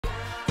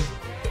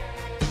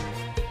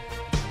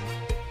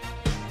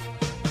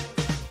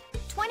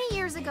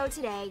ago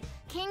today,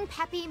 King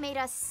Peppy made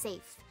us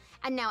safe.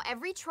 And now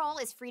every troll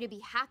is free to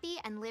be happy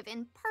and live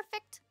in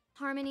perfect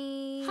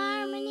harmony.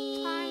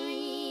 Harmony.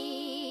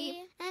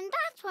 And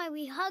that's why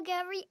we hug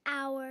every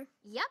hour.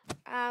 Yep.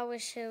 I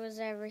wish it was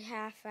every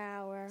half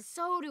hour.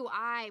 So do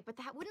I, but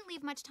that wouldn't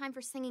leave much time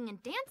for singing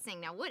and dancing,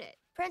 now would it?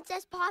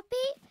 Princess Poppy,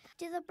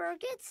 do the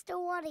Burgers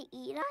still want to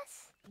eat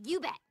us?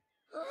 You bet.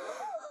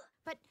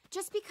 But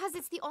just because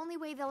it's the only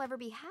way they'll ever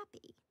be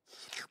happy.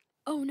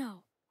 Oh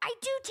no, I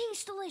do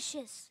taste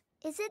delicious.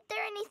 Isn't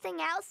there anything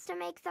else to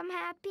make them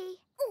happy?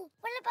 Ooh,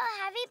 what about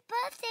having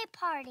birthday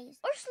parties?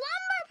 Or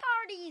slumber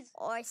parties.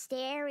 Or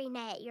staring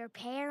at your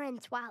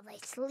parents while they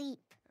sleep.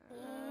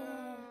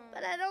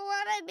 But I don't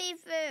want to be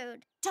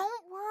food.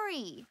 Don't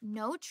worry,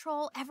 no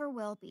troll ever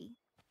will be.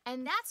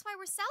 And that's why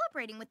we're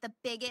celebrating with the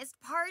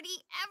biggest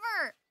party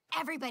ever.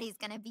 Everybody's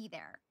gonna be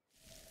there.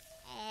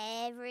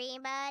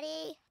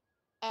 Everybody.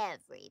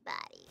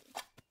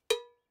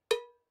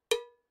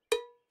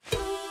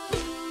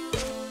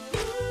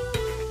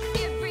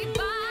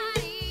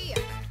 Everybody,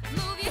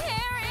 move your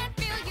hair and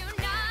feel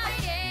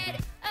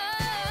united. Oh,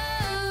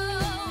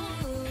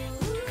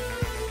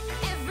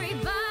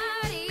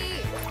 everybody,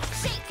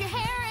 shake your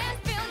hair and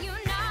feel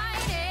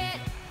united.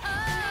 Oh,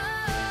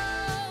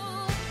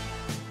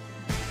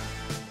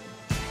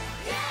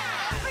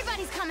 yeah!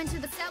 Everybody's coming to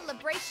the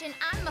celebration.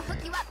 I'ma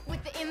hook you up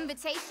with the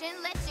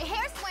invitation. Let your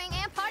hair swing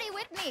and party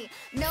with me.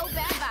 No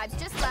bad vibes,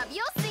 just love,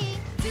 you'll see.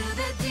 Do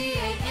the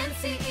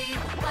D-A-N-C-E.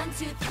 1,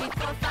 2, 3,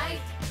 4, fight.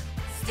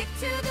 Stick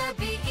to the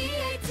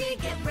B-E-A-T.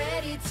 Get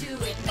ready to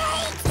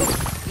ignite.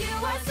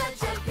 You are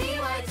such a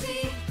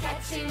P-Y-T.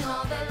 Catching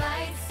all the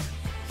lights.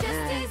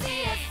 Just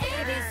easy as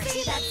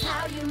ABC. That's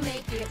how you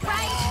make it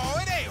right. Oh,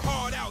 it ain't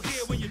hard out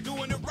here when you're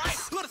doing it right.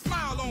 Put a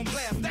smile on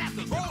blast, that's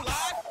the roll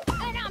live.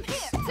 And I'm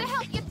here to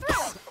help you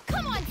through it.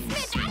 Come on,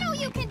 Smith, I know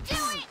you can do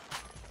it.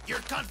 Your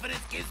confidence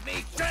gives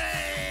me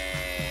strength.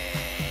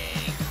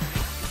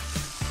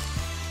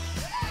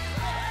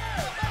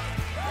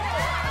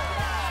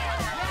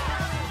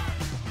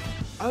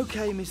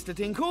 Okay, Mr.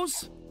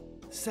 Dinkles.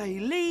 Say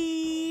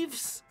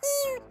leaves.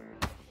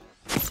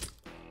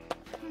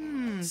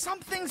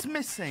 Something's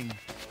missing.